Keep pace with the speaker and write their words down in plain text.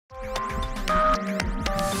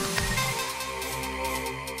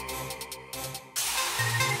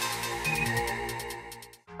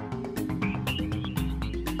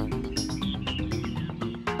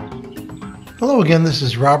Hello again, this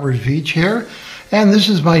is Robert Veach here, and this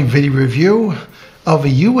is my video review of a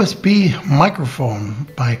USB microphone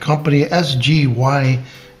by company SGYD.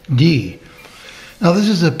 Now this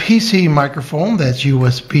is a PC microphone that's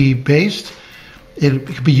USB based. It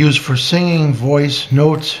can be used for singing, voice,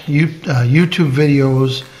 notes, YouTube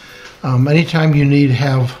videos. Anytime you need to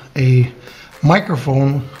have a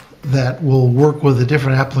microphone that will work with a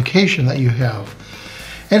different application that you have.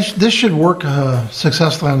 And this should work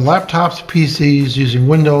successfully on laptops, PCs using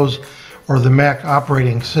Windows or the Mac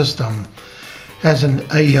operating system. Has an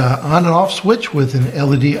on and off switch with an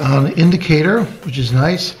LED on indicator, which is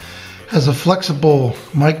nice. Has a flexible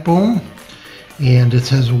mic boom, and it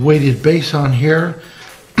has a weighted base on here.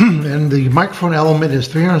 And the microphone element is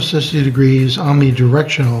 360 degrees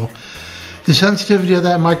omnidirectional. The sensitivity of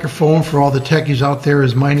that microphone for all the techies out there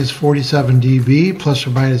is -47 dB, plus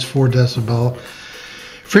or minus 4 decibel.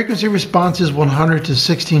 Frequency response is 100 to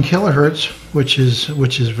 16 kilohertz, which is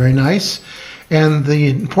very nice. And the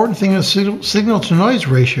important thing is signal to noise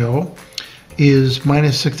ratio is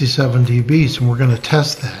 -67 dB, so we're going to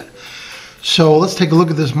test that. So let's take a look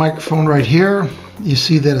at this microphone right here. You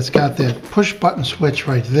see that it's got that push button switch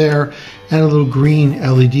right there and a little green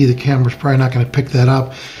LED. The camera's probably not going to pick that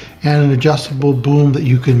up. And an adjustable boom that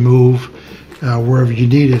you can move wherever you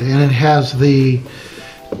need it. And it has the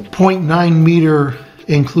 0.9 meter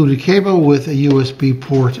included cable with a USB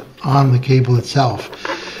port on the cable itself.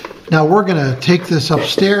 Now we're going to take this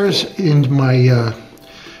upstairs into my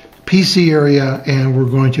PC area, and we're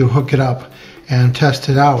going to hook it up and test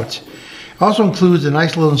it out. It also includes a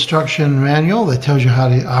nice little instruction manual that tells you how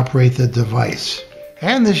to operate the device.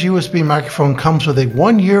 And this USB microphone comes with a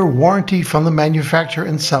 1-year warranty from the manufacturer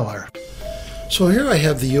and seller. So here I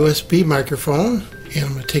have the USB microphone, and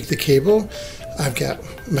I'm going to take the cable. I've got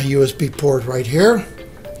my USB port right here,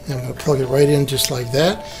 and I'm going to plug it right in just like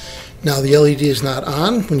that. Now the LED is not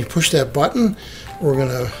on. When you push that button, we're going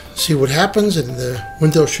to see what happens, and the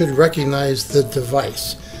window should recognize the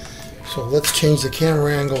device. So let's change the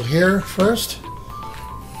camera angle here first.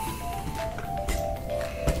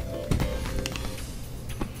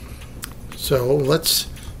 So let's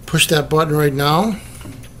push that button right now,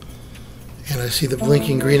 and I see the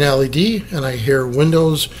blinking green LED, and I hear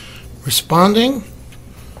Windows responding.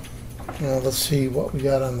 Now let's see what we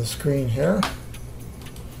got on the screen here.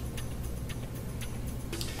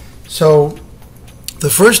 So the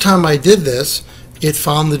first time I did this, it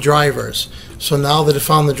found the drivers. So now that it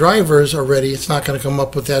found the drivers already, it's not going to come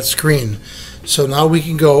up with that screen. So now we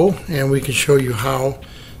can go and we can show you how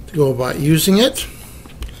to go about using it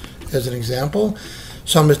as an example.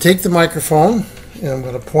 So I'm going to take the microphone and I'm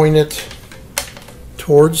going to point it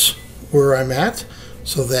towards where I'm at,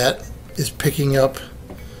 so that is picking up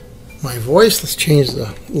my voice. Let's change the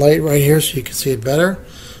light right here so you can see it better.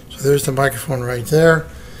 So there's the microphone right there.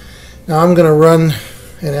 Now I'm going to run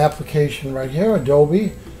an application right here,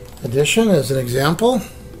 Adobe Edition, as an example.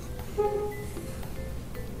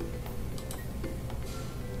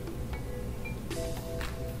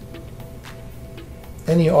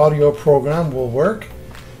 Any audio program will work.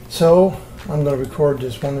 So I'm going to record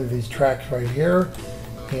just one of these tracks right here,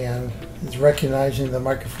 and it's recognizing the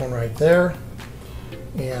microphone right there,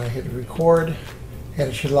 and I hit record, and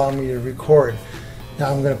it should allow me to record.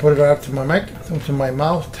 Now I'm going to put it up to my mic, to my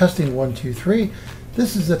mouth. Testing 1 2 3.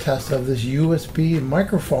 This is a test of this USB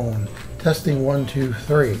microphone. Testing 1 2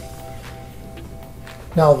 3.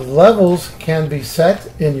 Now the levels can be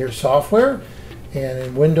set in your software, and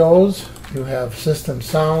in Windows you have system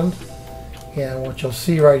sound, and what you'll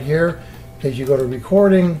see right here is you go to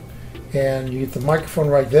recording and you get the microphone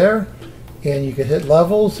right there, and you can hit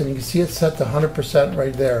levels and you can see it set to 100%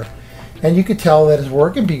 right there, and you can tell that it's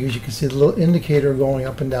working because you can see the little indicator going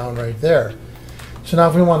up and down right there. So now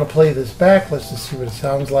if we want to play this back, let's just see what it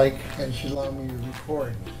sounds like, and it should allow me to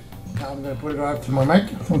record. Now I'm going to put it up to my mic,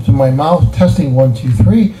 to my mouth. Testing 1 2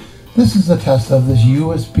 3. This is a test of this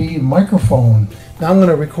USB microphone. Now I'm going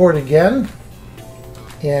to record again,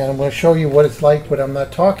 and I'm going to show you what it's like when I'm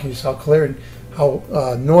not talking, so how clear and how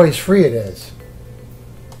noise-free it is.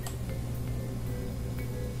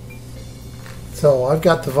 So I've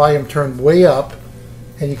got the volume turned way up,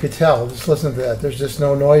 and you can tell, just listen to that, there's just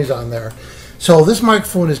no noise on there. So this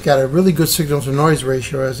microphone has got a really good signal to noise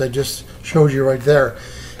ratio, as I just showed you right there.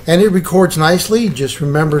 And it records nicely. Just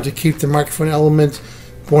remember to keep the microphone element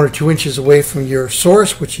 1 or 2 inches away from your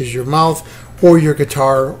source, which is your mouth or your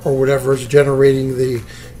guitar or whatever is generating the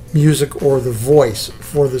music or the voice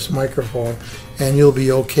for this microphone, and you'll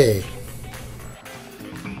be okay.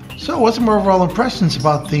 So what's some overall impressions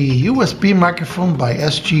about the USB microphone by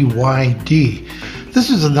SGYD? This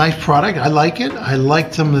is a nice product. I like it. I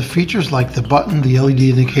like some of the features like the button, the LED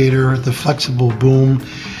indicator, the flexible boom.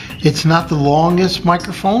 It's not the longest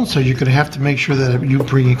microphone, so you're going to have to make sure that you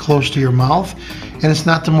bring it close to your mouth. And it's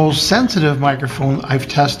not the most sensitive microphone I've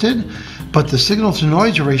tested, but the signal to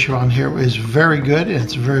noise ratio on here is very good, and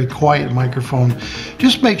it's a very quiet microphone.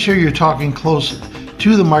 Just make sure you're talking close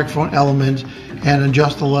to the microphone element and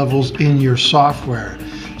adjust the levels in your software.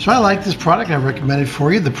 So I like this product. I recommend it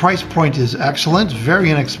for you. The price point is excellent, very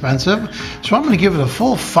inexpensive. So I'm going to give it a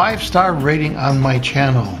full 5-star rating on my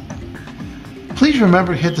channel. Please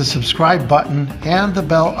remember to hit the subscribe button and the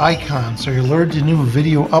bell icon so you're alerted to new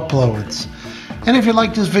video uploads. And if you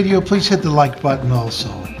like this video, please hit the like button also.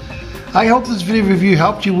 I hope this video review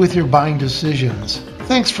helped you with your buying decisions.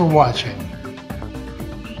 Thanks for watching.